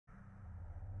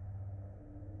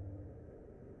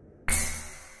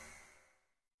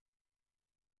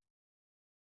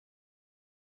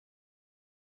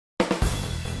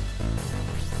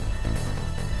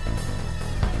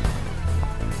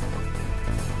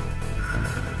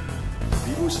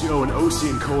OCO and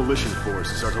Osean coalition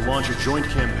forces are to launch a joint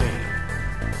campaign.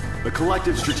 The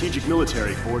collective strategic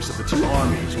military force of the two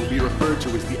armies will be referred to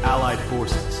as the Allied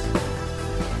Forces.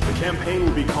 The campaign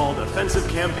will be called Offensive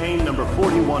Campaign Number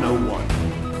 4101.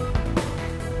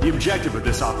 The objective of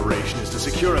this operation is to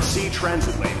secure a sea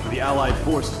transit lane for the Allied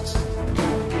forces.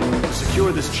 To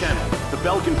secure this channel, the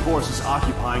Belkan forces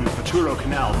occupying the Futuro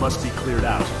Canal must be cleared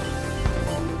out.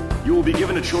 You will be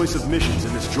given a choice of missions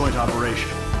in this joint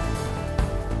operation.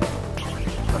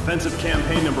 Offensive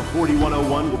Campaign Number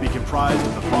 4101 will be comprised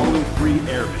of the following 3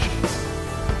 air missions.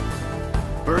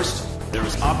 First, there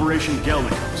is Operation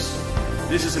Gelnikos.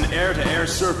 This is an air-to-air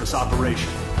surface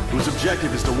operation, whose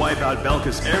objective is to wipe out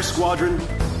Belka's air squadron,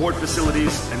 port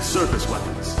facilities, and surface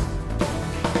weapons.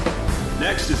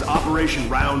 Next is Operation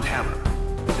Round Hammer.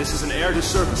 This is an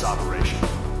air-to-surface operation,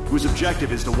 whose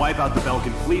objective is to wipe out the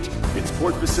Belkan fleet, its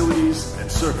port facilities,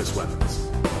 and surface weapons.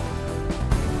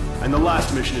 And the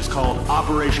last mission is called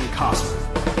Operation Cosper.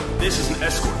 This is an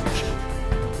escort mission,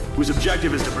 whose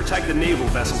objective is to protect the naval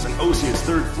vessels in Osea's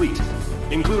Third Fleet,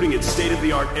 including its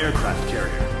state-of-the-art aircraft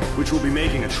carrier, which will be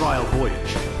making a trial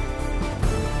voyage.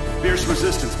 Fierce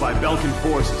resistance by Belkan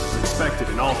forces is expected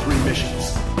in all 3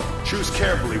 missions. Choose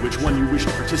carefully which one you wish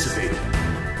to participate in.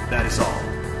 That is all.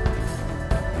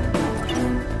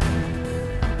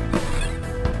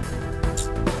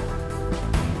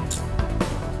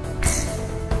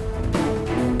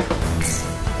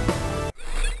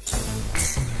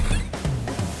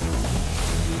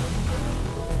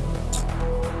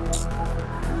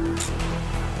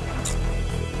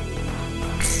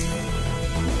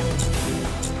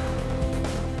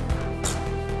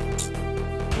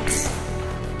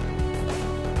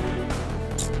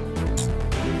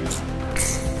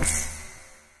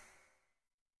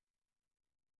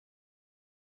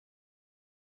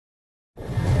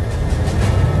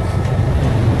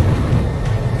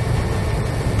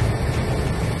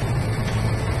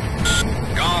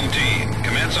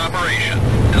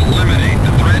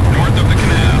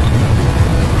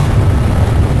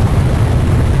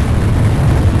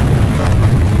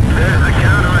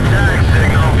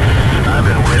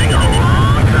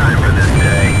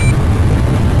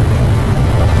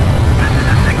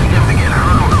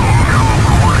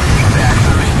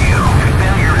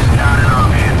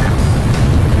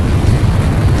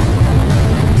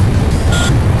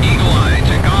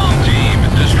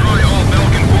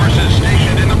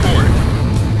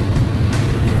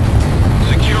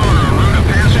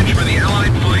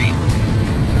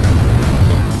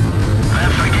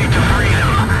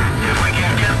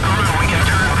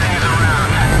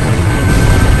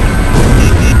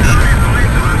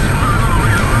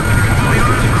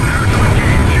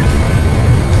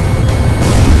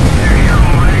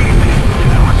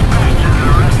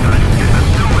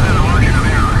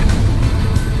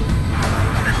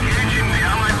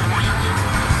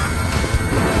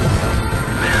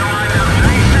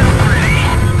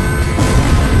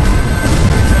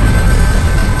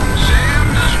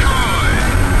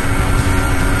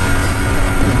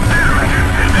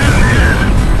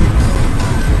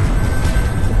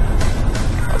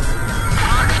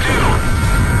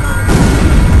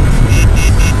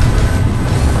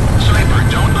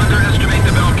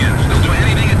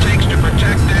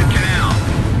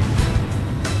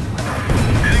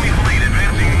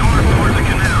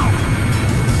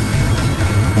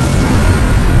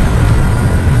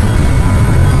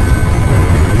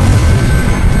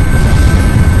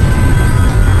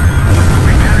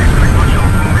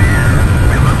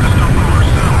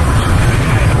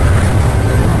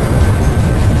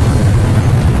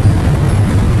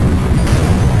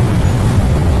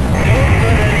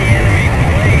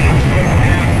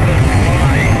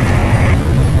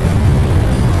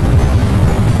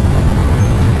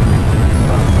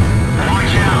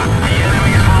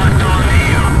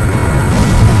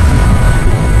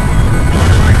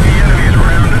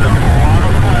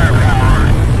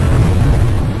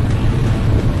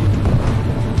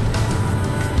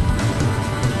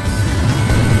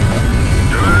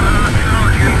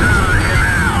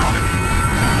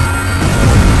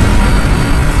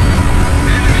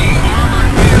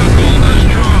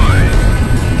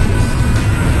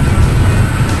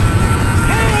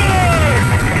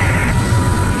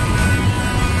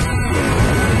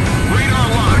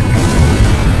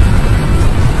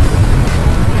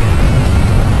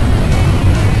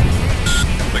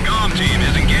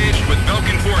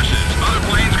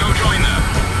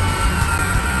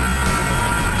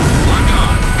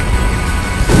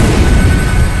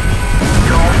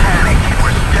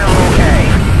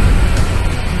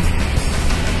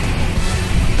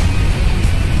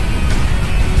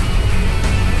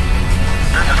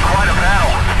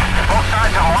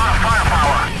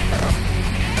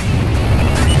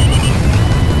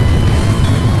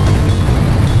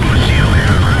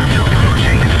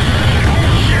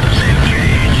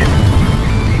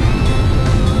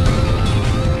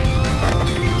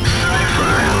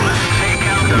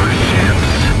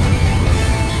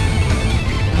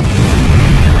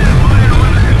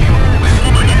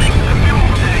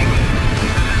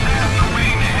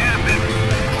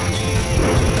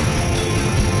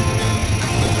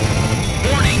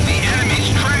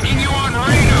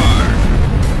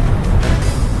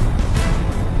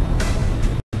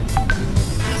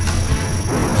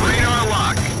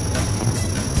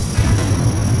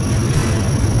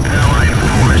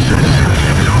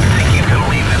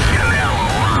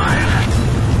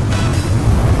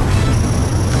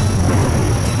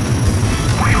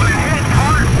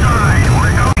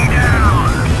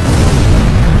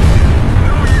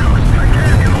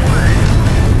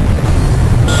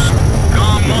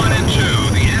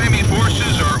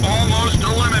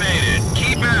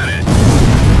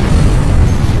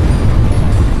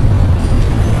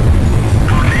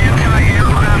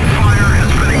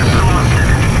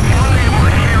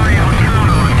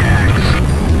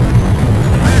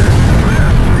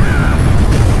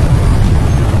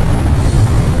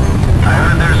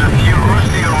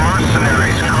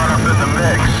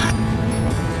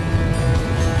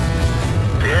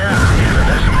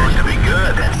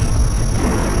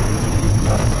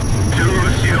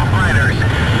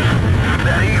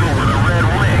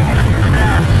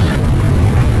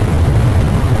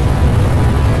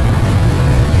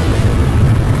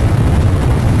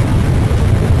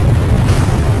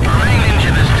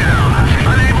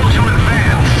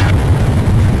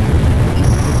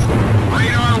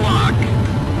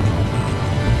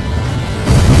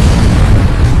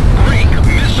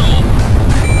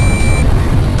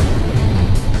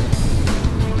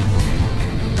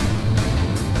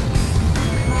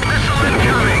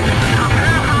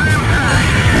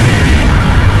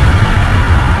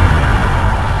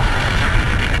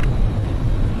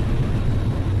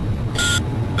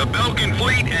 The Belkin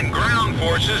fleet and ground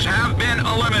forces have been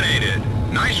eliminated.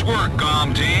 Nice work,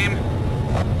 comm team.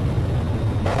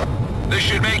 This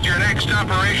should make your next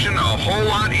operation a whole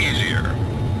lot easier.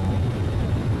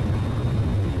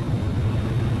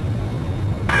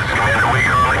 This is Commander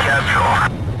Weaker on the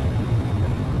capsule.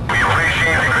 We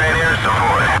appreciate the great air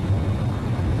support.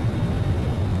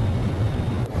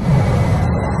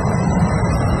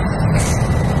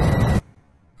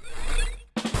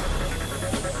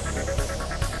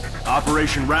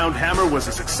 Operation Roundhammer was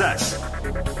a success.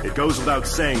 It goes without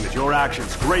saying that your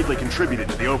actions greatly contributed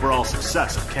to the overall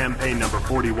success of campaign number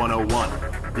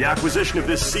 4101. The acquisition of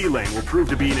this sea lane will prove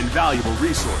to be an invaluable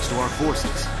resource to our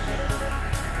forces.